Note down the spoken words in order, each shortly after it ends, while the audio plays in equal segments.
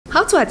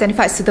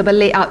identify suitable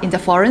layout in the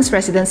Florence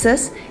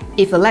Residences?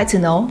 If you'd like to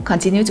know,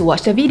 continue to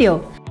watch the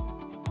video.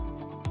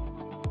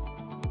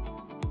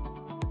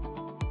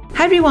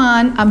 Hi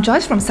everyone, I'm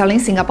Joyce from Selling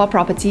Singapore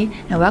Property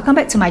and welcome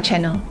back to my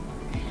channel.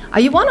 Are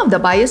you one of the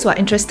buyers who are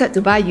interested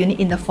to buy a unit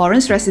in the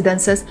Florence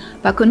Residences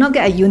but could not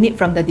get a unit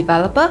from the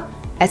developer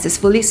as it's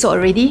fully sold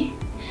already?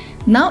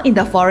 Now in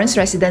the Florence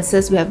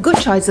Residences, we have good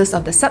choices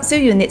of the sub-sale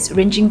units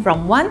ranging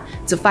from 1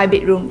 to 5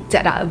 bedrooms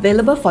that are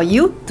available for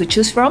you to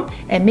choose from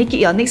and make it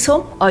your next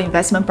home or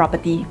investment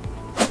property.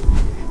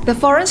 The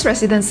Florence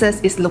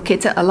Residences is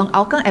located along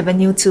Hougang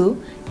Avenue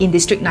 2 in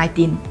District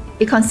 19.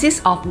 It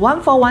consists of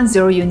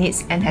 1410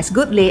 units and has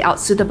good layout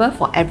suitable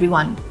for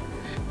everyone.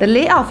 The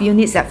layout of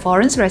units at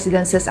Florence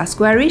Residences are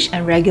squarish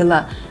and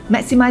regular,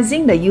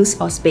 maximizing the use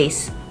of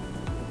space.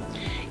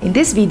 In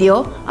this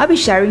video, I'll be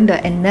sharing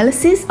the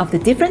analysis of the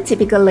different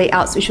typical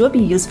layouts which will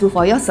be useful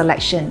for your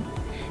selection.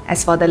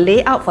 As for the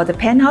layout for the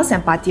penthouse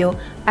and patio,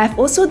 I've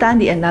also done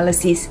the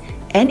analysis,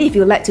 and if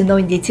you'd like to know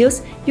in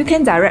details, you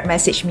can direct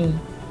message me.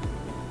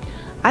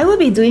 I will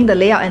be doing the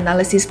layout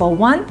analysis for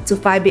 1 to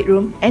 5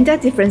 bedroom and their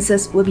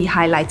differences will be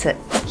highlighted.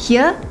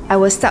 Here, I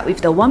will start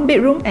with the 1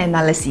 bedroom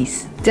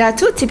analysis. There are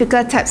two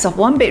typical types of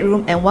 1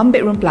 bedroom and 1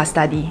 bedroom plus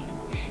study.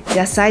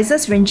 Their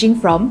sizes ranging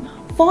from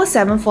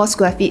 474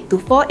 square feet to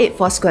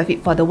 484 square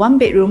feet for the 1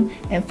 bedroom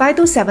and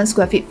 527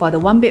 square feet for the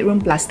 1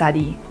 bedroom plus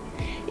study.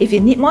 If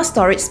you need more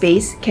storage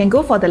space, can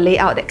go for the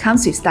layout that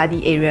comes with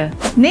study area.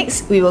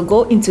 Next, we will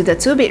go into the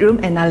 2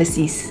 bedroom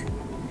analysis.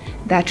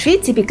 There are three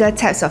typical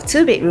types of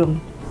 2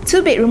 bedroom: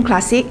 2 bedroom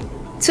classic,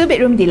 2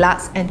 bedroom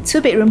deluxe, and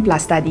 2 bedroom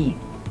plus study.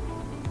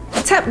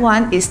 Type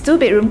 1 is 2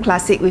 bedroom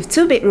classic with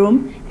 2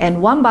 bedroom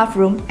and 1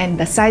 bathroom, and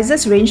the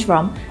sizes range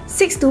from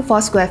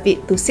 624 square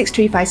feet to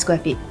 635 square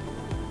feet.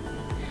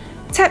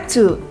 Type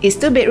 2 is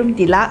 2 bedroom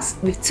deluxe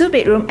with 2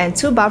 bedroom and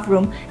 2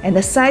 bathroom, and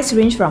the size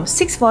range from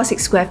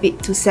 646 square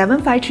feet to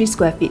 753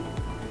 square feet.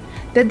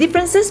 The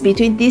differences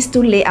between these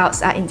two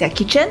layouts are in their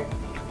kitchen,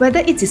 whether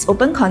it is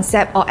open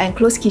concept or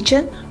enclosed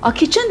kitchen, or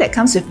kitchen that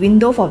comes with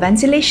window for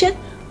ventilation,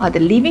 or the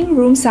living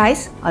room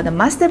size, or the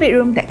master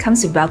bedroom that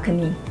comes with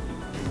balcony.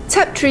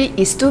 Type 3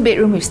 is 2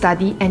 bedroom with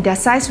study, and their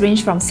size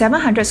range from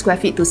 700 square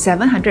feet to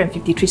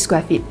 753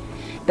 square feet.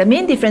 The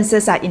main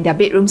differences are in their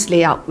bedrooms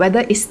layout,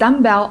 whether it's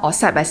dumbbell or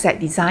side-by-side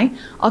design,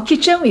 or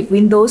kitchen with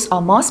windows or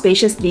more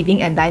spacious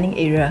living and dining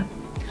area.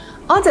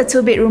 All the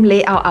 2 bedroom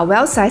layout are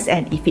well sized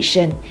and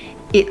efficient.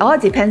 It all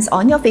depends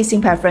on your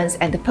facing preference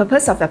and the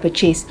purpose of your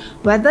purchase,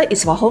 whether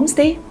it's for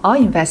homestay or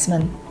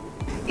investment.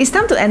 It's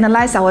time to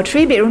analyze our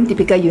 3 bedroom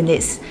typical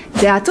units.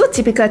 There are two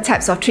typical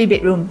types of 3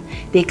 bedroom.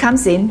 They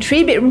comes in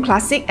 3 bedroom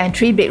classic and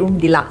 3 bedroom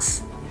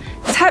deluxe.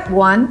 Type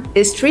 1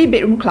 is 3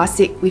 bedroom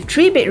classic with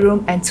 3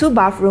 bedroom and 2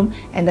 bathroom,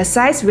 and the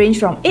size range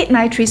from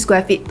 893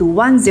 square feet to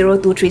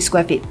 1023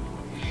 square feet.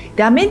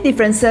 Their main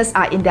differences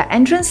are in their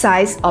entrance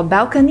size or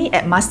balcony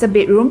at master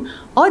bedroom,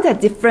 or their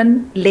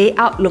different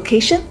layout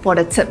location for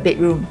the third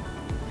bedroom.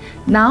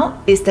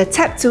 Now is the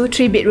Type 2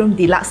 3 bedroom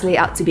deluxe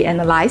layout to be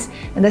analysed,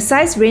 and the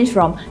size range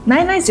from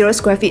 990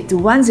 square feet to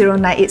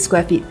 1098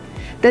 square feet.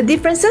 The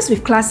differences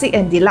with classic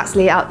and deluxe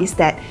layout is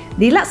that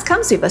deluxe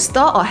comes with a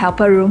store or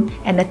helper room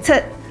and a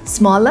third,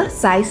 smaller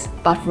size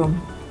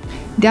bathroom.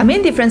 Their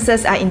main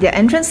differences are in their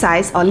entrance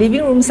size or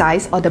living room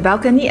size or the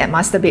balcony at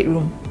master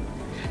bedroom.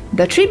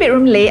 The 3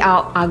 bedroom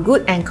layout are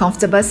good and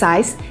comfortable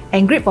size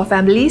and great for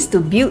families to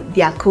build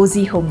their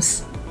cozy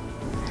homes.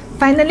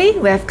 Finally,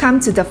 we have come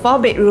to the 4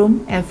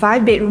 bedroom and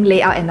 5 bedroom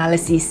layout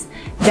analysis.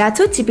 There are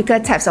two typical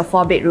types of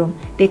 4 bedroom.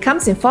 They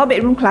comes in 4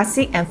 bedroom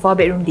classic and 4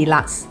 bedroom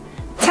deluxe.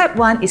 Type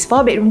 1 is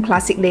 4 bedroom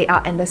classic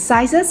layout, and the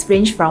sizes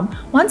range from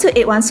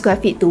 1281 square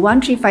feet to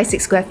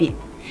 1356 square feet.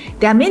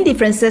 Their main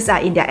differences are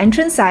in their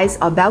entrance size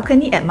or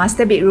balcony at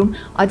master bedroom,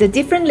 or the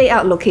different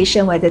layout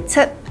location where the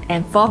 3rd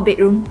and 4th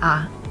bedroom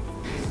are.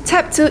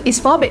 Type 2 is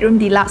 4 bedroom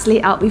deluxe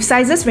layout with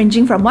sizes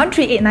ranging from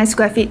 1389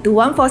 square feet to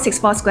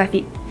 1464 square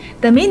feet.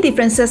 The main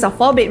differences of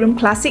 4 bedroom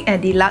classic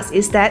and deluxe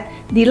is that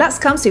deluxe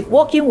comes with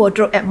walk-in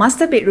wardrobe at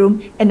master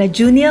bedroom and a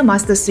junior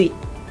master suite.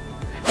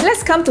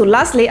 Let's come to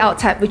last layout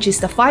type, which is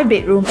the 5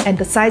 bedroom, and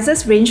the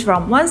sizes range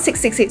from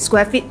 1668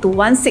 square feet to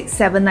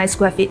 1679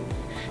 square feet.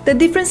 The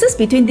differences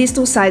between these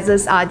two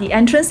sizes are the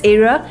entrance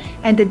area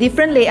and the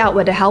different layout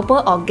where the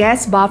helper or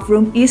guest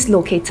bathroom is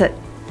located.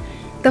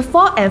 The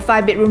 4 and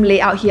 5 bedroom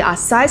layout here are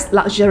sized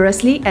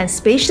luxuriously and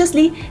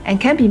spaciously and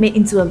can be made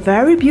into a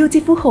very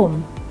beautiful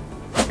home.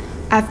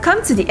 I've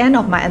come to the end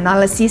of my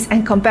analysis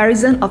and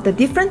comparison of the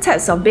different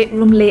types of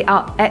bedroom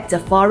layout at the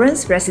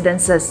Florence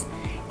Residences.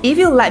 If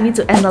you'd like me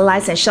to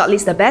analyze and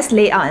shortlist the best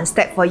layout and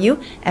stack for you,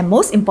 and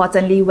most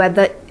importantly,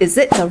 whether is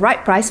it the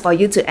right price for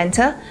you to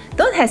enter,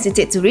 don't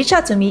hesitate to reach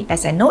out to me,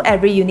 as I know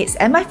every unit's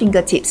at my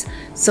fingertips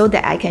so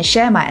that I can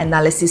share my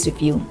analysis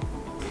with you.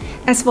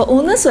 As for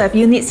owners who have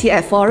units here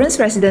at Florence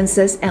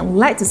Residences and would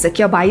like to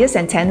secure buyers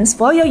and tenants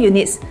for your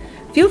units,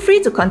 feel free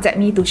to contact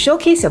me to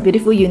showcase your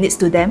beautiful units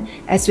to them,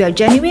 as we have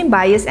genuine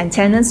buyers and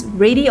tenants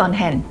ready on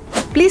hand.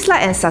 Please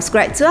like and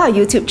subscribe to our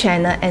YouTube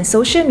channel and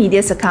social media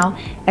account,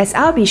 as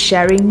I'll be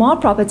sharing more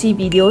property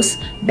videos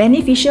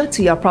beneficial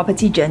to your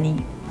property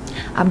journey.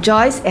 I'm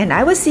Joyce and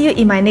I will see you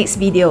in my next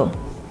video.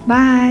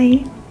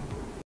 Bye!